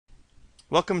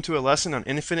Welcome to a lesson on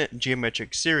infinite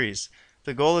geometric series.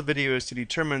 The goal of the video is to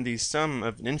determine the sum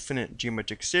of an infinite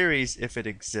geometric series if it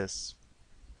exists.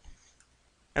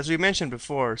 As we mentioned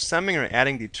before, summing or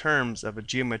adding the terms of a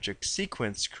geometric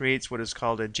sequence creates what is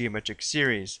called a geometric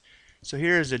series. So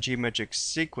here is a geometric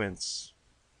sequence,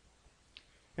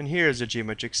 and here is a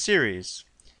geometric series.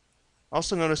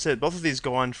 Also notice that both of these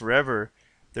go on forever,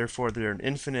 therefore they're an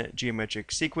infinite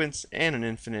geometric sequence and an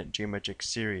infinite geometric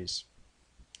series.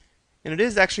 And it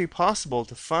is actually possible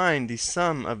to find the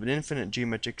sum of an infinite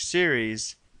geometric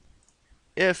series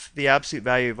if the absolute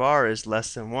value of r is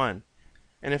less than 1.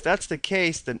 And if that's the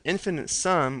case, then infinite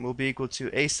sum will be equal to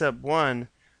a sub 1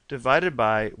 divided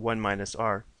by 1 minus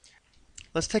r.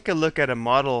 Let's take a look at a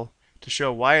model to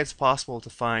show why it's possible to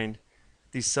find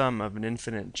the sum of an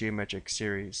infinite geometric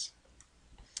series.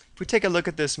 If we take a look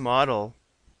at this model,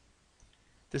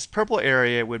 this purple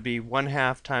area would be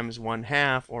 1/2 times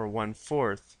 1/2, or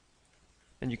 1/4.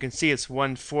 And you can see it's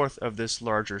 1/4 of this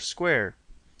larger square.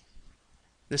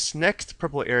 This next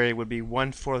purple area would be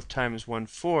 1/4 times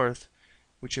 1/4,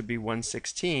 which would be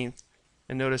 1/16.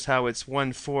 And notice how it's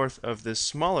 1/4 of this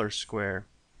smaller square.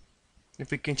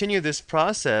 If we continue this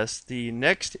process, the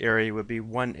next area would be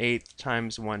 1/8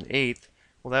 times 1/8.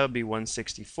 Well, that would be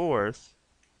 1/64.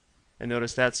 And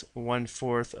notice that's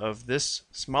 1/4 of this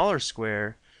smaller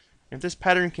square. If this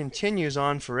pattern continues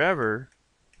on forever,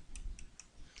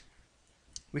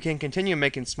 we can continue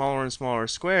making smaller and smaller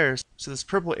squares, so this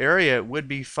purple area would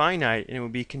be finite and it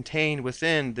would be contained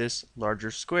within this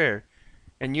larger square.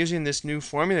 And using this new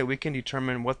formula, we can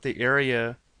determine what the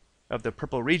area of the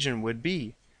purple region would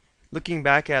be. Looking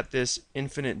back at this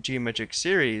infinite geometric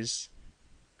series,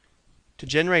 to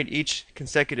generate each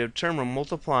consecutive term, we're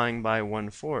multiplying by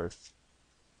 1/4.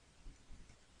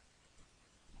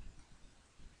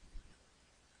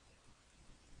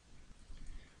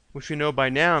 Which we know by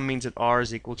now means that r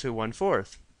is equal to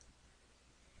 1/4.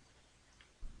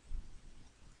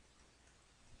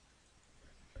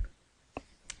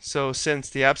 So since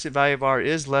the absolute value of r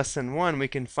is less than 1, we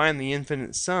can find the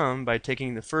infinite sum by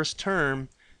taking the first term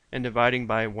and dividing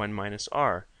by 1 minus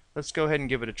r. Let's go ahead and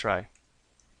give it a try.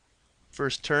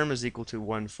 First term is equal to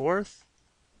 1/4,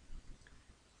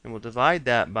 and we'll divide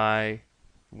that by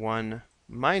 1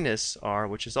 minus r,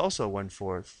 which is also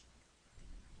 1/4.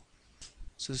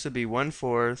 So this would be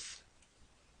 1/4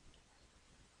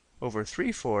 over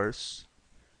 3/4,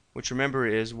 which remember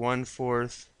is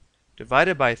 1/4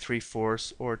 divided by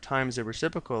 3/4, or times the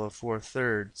reciprocal of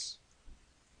 4/3.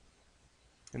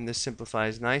 And this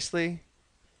simplifies nicely.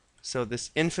 So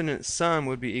this infinite sum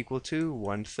would be equal to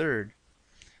 1/3.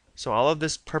 So all of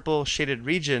this purple shaded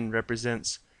region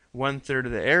represents 1/3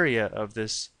 of the area of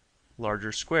this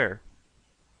larger square.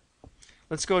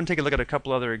 Let's go and take a look at a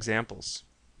couple other examples.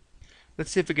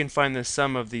 Let's see if we can find the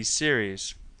sum of these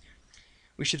series.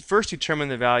 We should first determine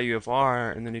the value of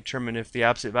r and then determine if the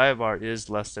absolute value of r is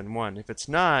less than 1. If it's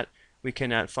not, we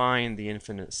cannot find the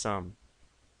infinite sum.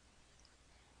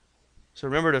 So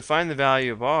remember, to find the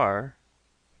value of r,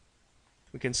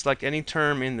 we can select any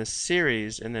term in the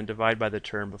series and then divide by the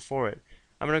term before it.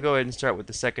 I'm going to go ahead and start with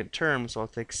the second term, so I'll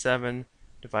take 7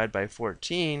 divided by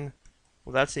 14.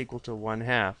 Well, that's equal to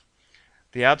 1/2.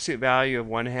 The absolute value of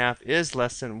 1/2 is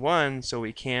less than 1, so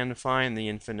we can find the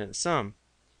infinite sum.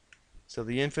 So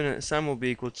the infinite sum will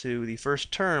be equal to the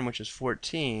first term, which is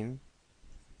 14,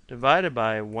 divided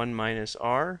by 1 minus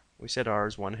r. We said r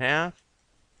is 1/2.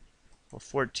 Well,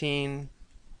 14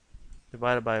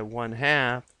 divided by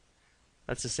 1/2,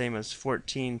 that's the same as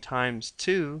 14 times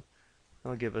 2.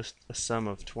 That'll give us a sum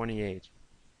of 28.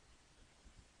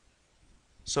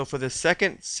 So for the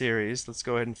second series, let's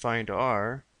go ahead and find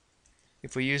r.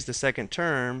 If we use the second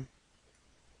term,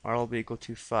 r will be equal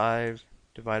to 5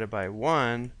 divided by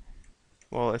 1.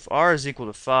 Well, if r is equal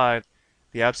to 5,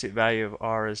 the absolute value of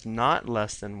r is not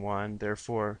less than 1.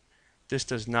 Therefore, this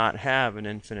does not have an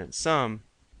infinite sum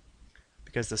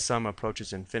because the sum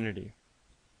approaches infinity.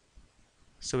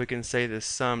 So we can say this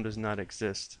sum does not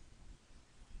exist.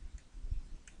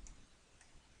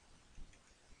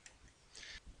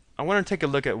 I want to take a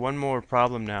look at one more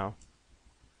problem now.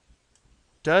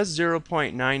 Does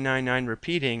 0.999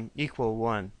 repeating equal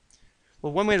 1?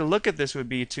 Well, one way to look at this would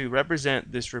be to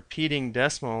represent this repeating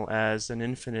decimal as an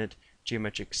infinite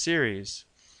geometric series.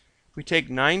 If we take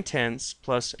 9/10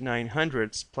 plus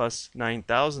 9/100 plus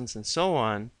 9/1000 and so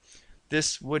on,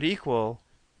 this would equal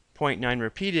 0.9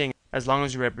 repeating as long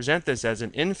as you represent this as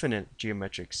an infinite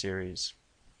geometric series.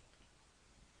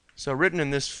 So written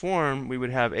in this form, we would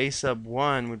have a sub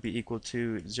 1 would be equal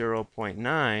to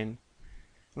 0.9.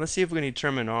 Let's see if we can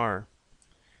determine r.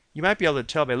 You might be able to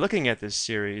tell by looking at this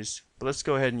series, but let's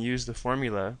go ahead and use the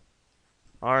formula.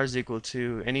 r is equal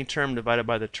to any term divided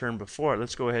by the term before it.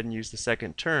 Let's go ahead and use the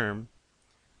second term.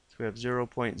 So we have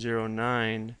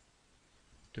 0.09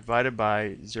 divided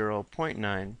by 0.9.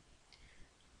 Now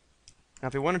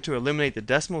if we wanted to eliminate the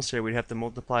decimals here, we'd have to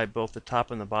multiply both the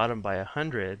top and the bottom by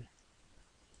 100.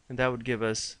 And that would give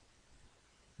us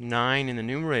 9 in the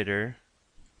numerator,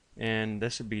 and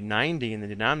this would be 90 in the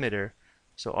denominator.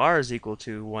 So r is equal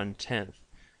to 1/10.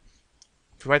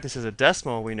 If we write this as a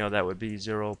decimal, we know that would be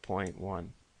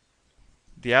 0.1.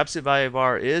 The absolute value of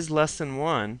r is less than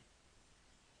 1,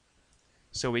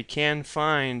 so we can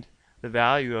find the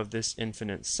value of this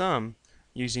infinite sum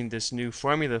using this new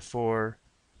formula for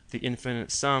the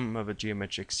infinite sum of a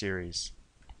geometric series.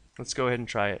 Let's go ahead and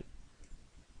try it.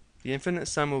 The infinite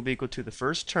sum will be equal to the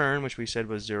first term, which we said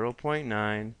was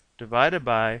 0.9, divided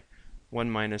by 1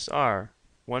 minus r.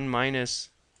 1 minus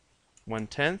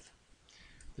 1/10.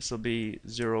 This will be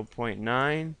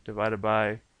 0.9 divided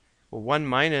by, well, 1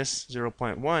 minus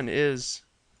 0.1 is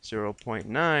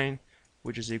 0.9,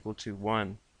 which is equal to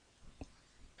 1.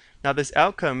 Now this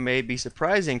outcome may be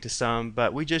surprising to some,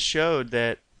 but we just showed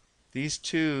that these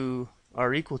two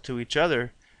are equal to each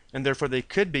other, and therefore they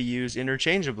could be used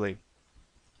interchangeably.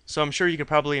 So I'm sure you could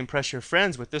probably impress your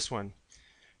friends with this one.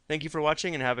 Thank you for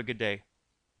watching and have a good day.